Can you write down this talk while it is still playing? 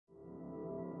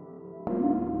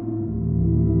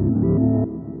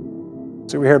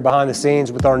So we're here behind the scenes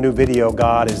with our new video,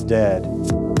 God is Dead. And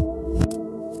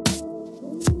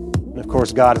of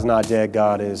course, God is not dead,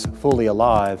 God is fully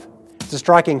alive. It's a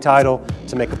striking title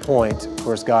to make a point. Of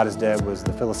course, God is Dead was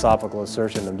the philosophical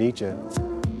assertion of Nietzsche.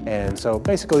 And so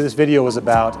basically this video was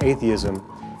about atheism.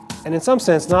 And in some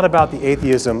sense, not about the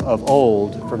atheism of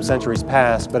old from centuries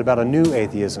past, but about a new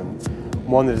atheism,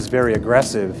 one that is very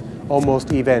aggressive,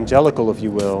 almost evangelical, if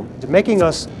you will, making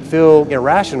us feel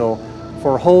irrational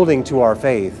for holding to our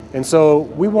faith. And so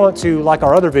we want to, like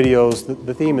our other videos,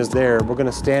 the theme is there, we're going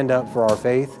to stand up for our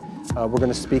faith. We're going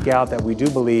to speak out that we do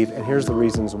believe, and here's the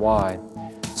reasons why.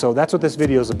 So that's what this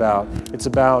video is about. It's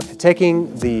about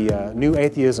taking the new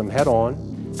atheism head on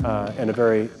in a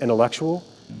very intellectual,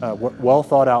 well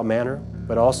thought out manner,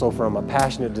 but also from a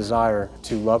passionate desire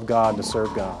to love God, to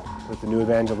serve God. With the new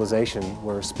evangelization,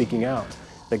 we're speaking out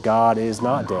that God is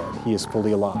not dead, He is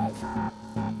fully alive.